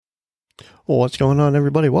Well, what's going on,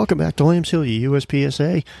 everybody? Welcome back to Lambs Hill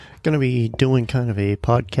USPSA. Going to be doing kind of a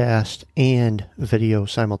podcast and video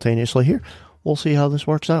simultaneously here. We'll see how this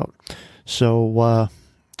works out. So,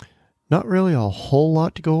 not really a whole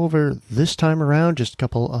lot to go over this time around. Just a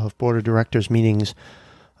couple of Board of Directors meetings,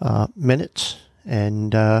 minutes,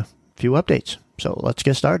 and a few updates. So let's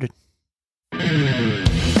get started.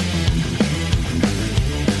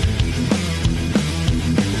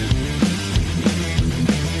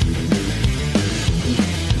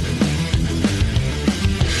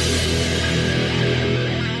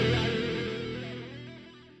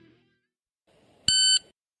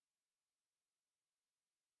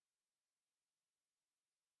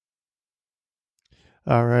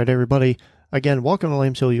 All right, everybody. Again, welcome to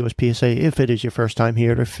Lambs Hill USPSA. If it is your first time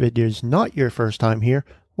here, if it is not your first time here,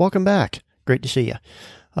 welcome back. Great to see you.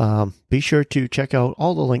 Be sure to check out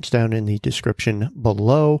all the links down in the description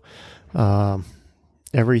below.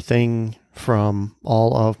 Everything from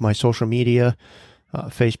all of my social media,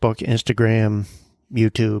 Facebook, Instagram,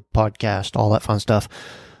 YouTube, podcast, all that fun stuff,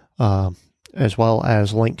 as well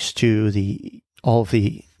as links to all of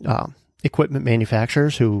the equipment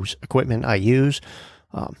manufacturers whose equipment I use.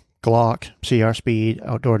 Glock, CR Speed,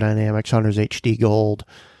 Outdoor Dynamics, Hunters HD Gold,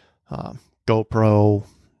 GoPro,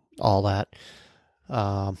 all that.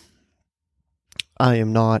 I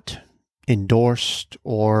am not endorsed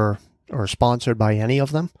or sponsored by any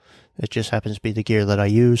of them. It just happens to be the gear that I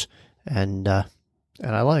use, and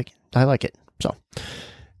I like it. So,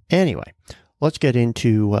 anyway, let's get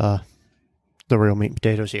into the real meat and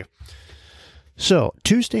potatoes here. So,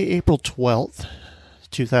 Tuesday, April 12th,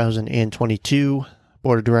 2022,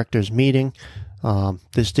 Board of Directors meeting.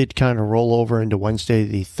 This did kind of roll over into Wednesday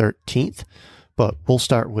the 13th, but we'll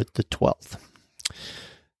start with the 12th.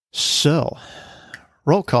 So,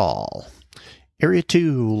 roll call. Area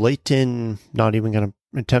 2, Layton, not even going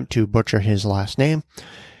to attempt to butcher his last name,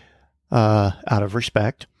 out of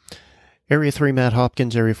respect. Area 3, Matt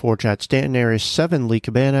Hopkins. Area 4, Chad Stanton. Area 7, Lee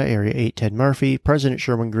Cabana. Area 8, Ted Murphy. President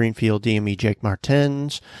Sherwin Greenfield. DME, Jake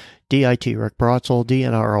Martens. DIT, Rick Brotzel.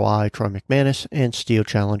 DNROI, Troy McManus. And Steel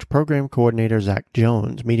Challenge Program Coordinator, Zach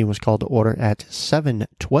Jones. Meeting was called to order at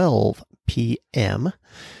 7:12 p.m.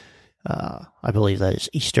 I believe that is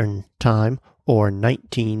Eastern Time, or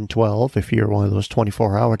 1912 if you're one of those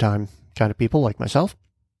 24-hour time kind of people like myself.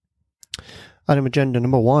 Item agenda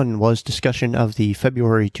number 1 was discussion of the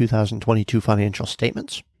February 2022 financial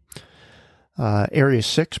statements. Area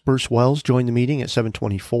 6, Bruce Wells joined the meeting at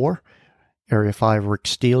 7:24. Area 5, Rick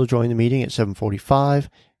Steele joined the meeting at 7:45.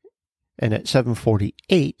 And at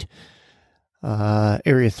 7:48,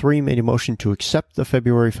 Area 3 made a motion to accept the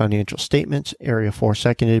February financial statements. Area 4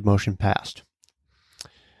 seconded. Motion passed.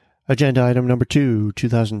 Agenda item number 2,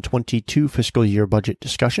 2022 fiscal year budget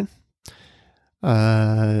discussion.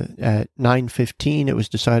 At 9:15, it was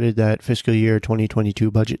decided that fiscal year 2022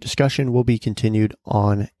 budget discussion will be continued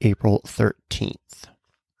on April 13th.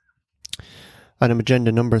 Agenda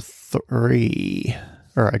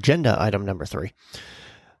item number 3,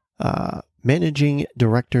 Managing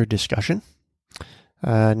Director discussion.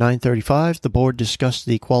 9:35, the board discussed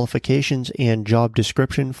the qualifications and job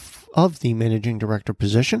description of the Managing Director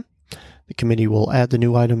position. The committee will add the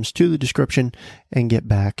new items to the description and get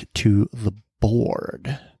back to the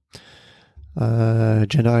board.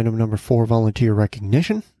 Agenda item number 4, volunteer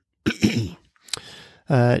recognition.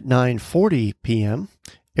 At 9:40 p.m.,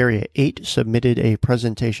 Area 8 submitted a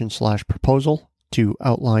presentation/proposal to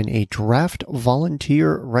outline a draft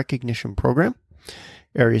volunteer recognition program.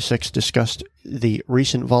 Area 6 discussed the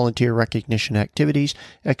recent volunteer recognition activities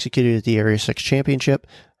executed at the Area 6 Championship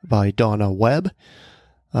by Donna Webb,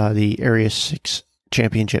 the Area 6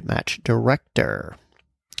 Championship Match Director.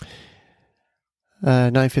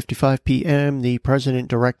 9:55 p.m., the president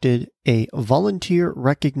directed a volunteer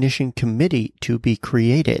recognition committee to be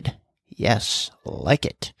created. Yes, like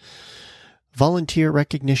it. Volunteer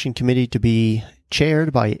recognition committee to be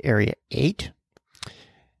chaired by Area 8.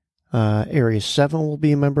 Area 7 will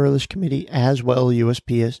be a member of this committee, as well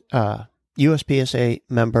USPSA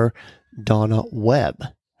member Donna Webb,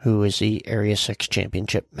 who is the Area 6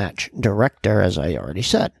 Championship Match Director, as I already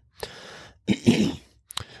said.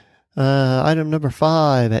 Item number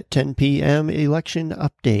 5, at 10 p.m., election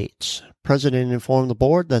updates. President informed the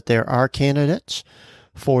board that there are candidates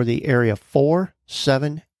for the Area 4,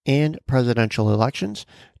 7, and presidential elections.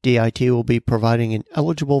 DIT will be providing an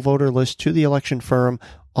eligible voter list to the election firm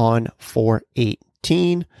on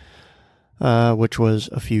 4/18, which was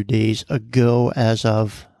a few days ago as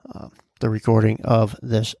of the recording of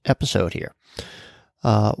this episode here.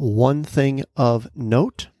 One thing of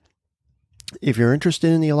note, if you're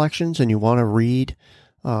interested in the elections and you want to read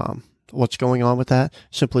what's going on with that,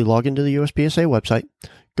 simply log into the USPSA website,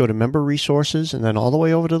 go to Member Resources, and then all the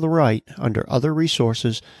way over to the right, under Other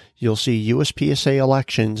Resources, you'll see USPSA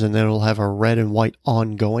Elections, and then it'll have a red and white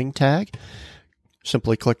ongoing tag.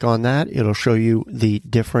 Simply click on that. It'll show you the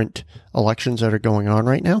different elections that are going on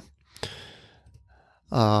right now.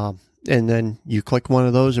 And then you click one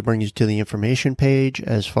of those, it brings you to the information page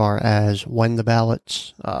as far as when the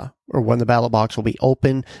ballots, or when the ballot box will be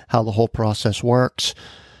open, how the whole process works,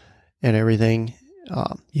 and everything.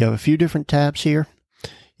 You have a few different tabs here.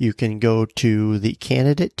 You can go to the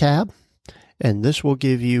candidate tab, and this will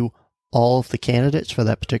give you all of the candidates for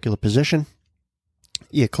that particular position.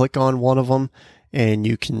 You click on one of them, and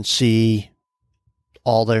you can see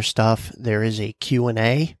all their stuff. There is a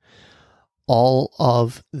Q&A. All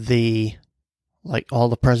the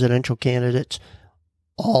presidential candidates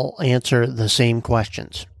all answer the same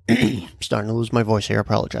questions. Starting to lose my voice here. I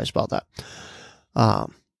apologize about that.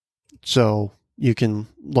 So you can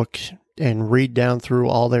look and read down through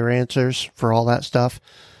all their answers for all that stuff.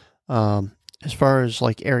 As far as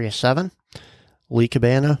like Area 7, Lee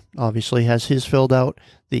Cabana obviously has his filled out.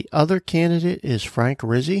 The other candidate is Frank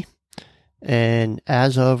Rizzi. And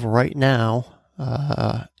as of right now,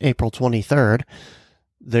 April 23rd,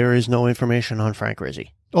 there is no information on Frank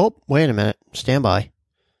Rizzi. Oh, wait a minute. Stand by.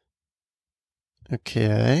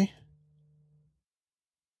 Okay.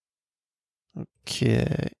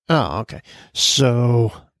 Oh, okay.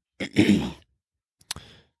 So,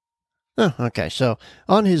 okay. So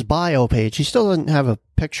on his bio page, he still doesn't have a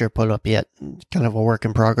picture put up yet. Kind of a work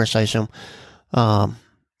in progress, I assume.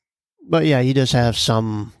 But yeah, he does have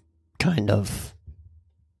some kind of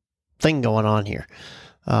thing going on here.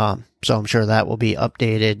 So I'm sure that will be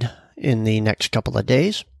updated in the next couple of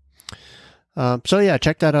days. So yeah,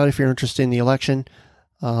 check that out if you're interested in the election.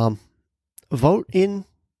 Vote in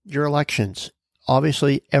your elections.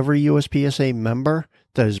 Obviously, every USPSA member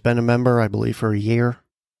that has been a member, I believe, for a year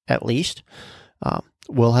at least,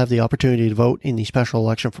 will have the opportunity to vote in the special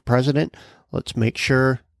election for president. Let's make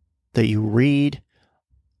sure that you read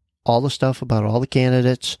all the stuff about all the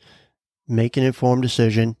candidates, make an informed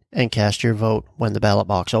decision, and cast your vote when the ballot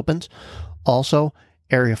box opens. Also,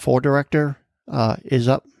 Area 4 Director is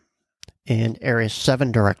up, and Area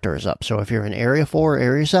 7 Director is up. So if you're in Area 4 or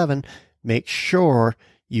Area 7, make sure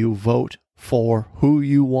you vote for who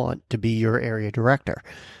you want to be your area director.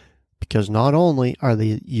 Because not only are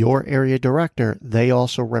they your area director, they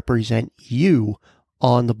also represent you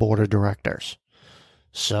on the board of directors.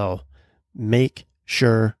 So make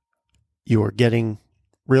sure you are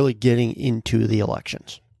really getting into the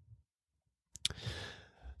elections.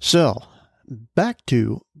 So back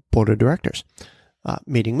to board of directors.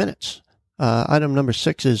 Meeting minutes. Item number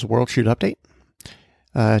 6 is World Shoot Update.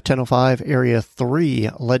 10:05 Area 3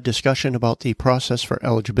 led discussion about the process for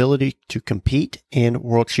eligibility to compete and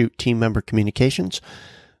World Shoot team member communications.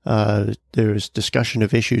 There's discussion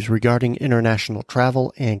of issues regarding international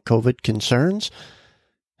travel and COVID concerns.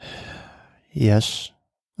 Yes,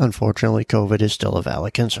 unfortunately, COVID is still a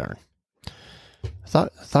valid concern. I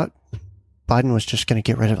thought Biden was just going to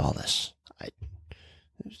get rid of all this.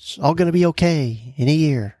 It's all going to be okay in a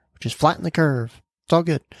year. Just flatten the curve. It's all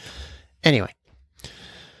good. Anyway.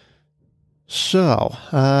 So,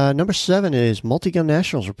 number 7 is Multi-Gun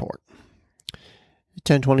Nationals Report.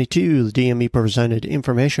 10:22, the DME presented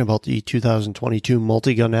information about the 2022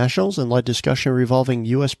 Multi-Gun Nationals and led discussion revolving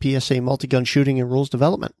USPSA multi-gun shooting and rules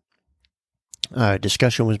development.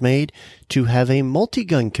 Discussion was made to have a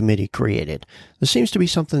multi-gun committee created. This seems to be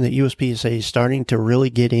something that USPSA is starting to really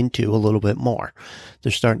get into a little bit more.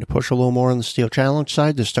 They're starting to push a little more on the Steel Challenge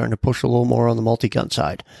side. They're starting to push a little more on the multi-gun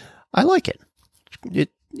side. I like it.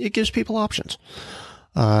 It gives people options.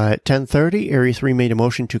 At 10:30, Area 3 made a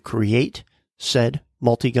motion to create said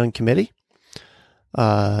multi-gun committee.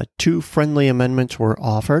 2 friendly amendments were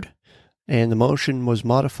offered, and the motion was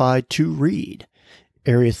modified to read.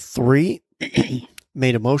 Area 3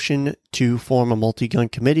 made a motion to form a multi-gun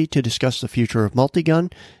committee to discuss the future of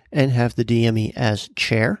multi-gun and have the DME as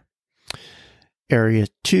chair. Area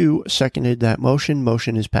 2 seconded that motion.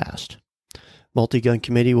 Motion is passed. Multi-gun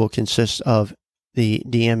committee will consist of the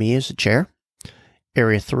DME as the chair,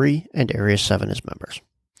 Area 3, and Area 7 as members.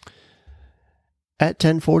 At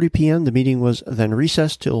 10:40 p.m., the meeting was then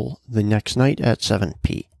recessed till the next night at 7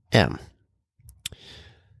 p.m.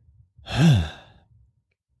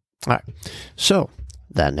 All right, so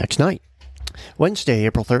that next night, Wednesday,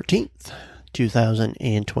 April 13th,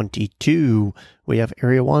 2022, we have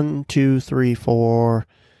Area 1, 2, 3, 4,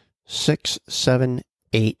 6, 7,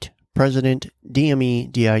 8, President, DME,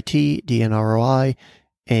 DIT, DNROI,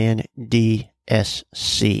 and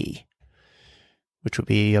DSC. which would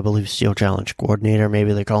be, I believe, Steel Challenge Coordinator.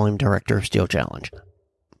 Maybe they call him Director of Steel Challenge.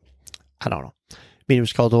 I don't know. Meeting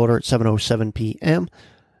was called to order at 7:07 p.m.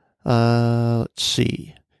 Let's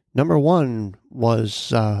see. Number one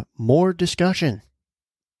was more discussion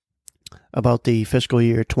about the fiscal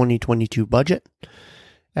year 2022 budget.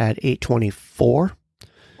 At 8:24,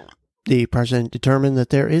 the president determined that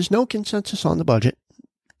there is no consensus on the budget,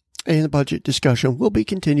 and the budget discussion will be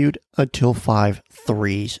continued until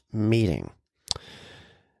 5:03's meeting.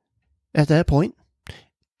 At that point,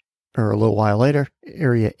 or a little while later,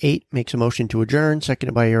 Area 8 makes a motion to adjourn,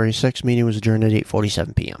 seconded by Area 6. Meeting was adjourned at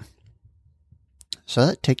 8:47 p.m. So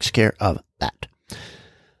that takes care of that.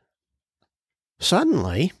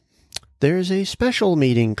 Suddenly, there's a special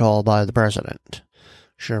meeting called by the president,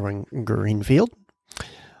 Sherwin Greenfield,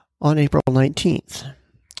 on April 19th.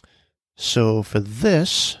 So for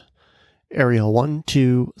this, Area 1,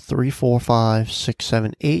 2, 3, 4, 5, 6,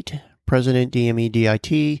 7, 8, President, DME,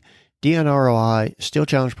 DIT, DNROI, Steel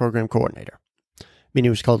Challenge Program Coordinator. Meeting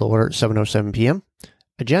was called to order at 7:07 p.m.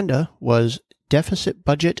 Agenda was deficit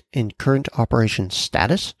budget and current operations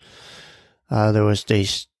status. There was a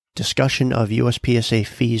discussion of USPSA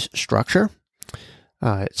fees structure.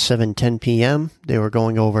 At 7:10 p.m., they were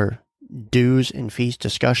going over dues and fees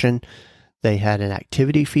discussion. They had an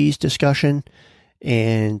activity fees discussion,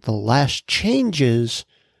 and the last changes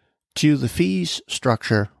to the fees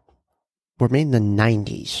structure were made in the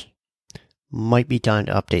 90s. Might be time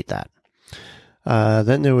to update that.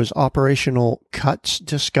 Then there was operational cuts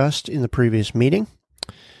discussed in the previous meeting.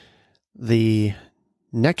 The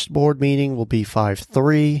next board meeting will be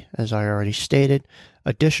 5:03, as I already stated.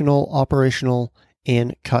 Additional operational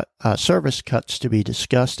and service cuts to be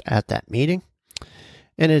discussed at that meeting.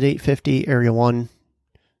 And at 8:50, Area 1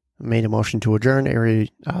 made a motion to adjourn. Area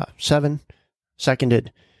 7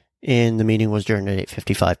 seconded, and the meeting was adjourned at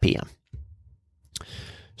 8:55 p.m.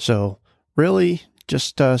 So really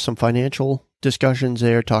just some financial discussions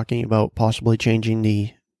there, talking about possibly changing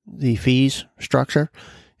the fees structure.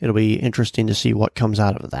 It'll be interesting to see what comes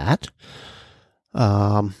out of that.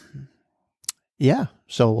 Yeah,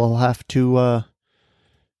 so we'll have to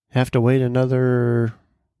wait another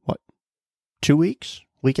 2 weeks,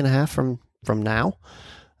 week and a half from now,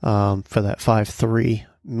 for that 5:03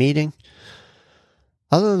 meeting.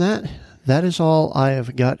 Other than that, that is all I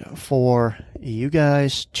have got for you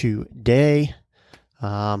guys today.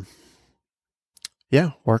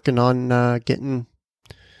 Working on getting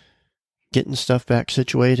stuff back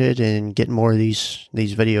situated and getting more of these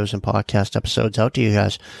videos and podcast episodes out to you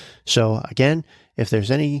guys. So again, if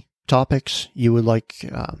there's any topics you would like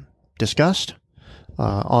discussed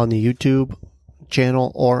on the YouTube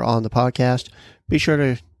channel or on the podcast, be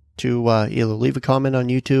sure to either leave a comment on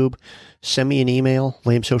YouTube, send me an email,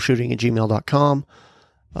 lameshowshooting@gmail.com.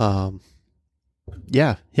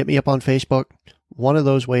 Hit me up on Facebook. One of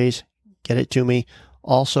those ways, get it to me.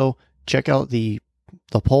 Also, check out the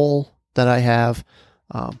poll that I have.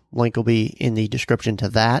 Link will be in the description to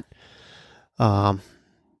that.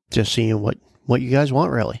 Just seeing what you guys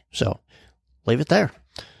want, really. So leave it there.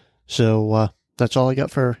 So that's all I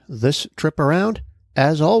got for this trip around.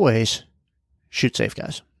 As always, shoot safe,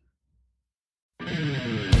 guys.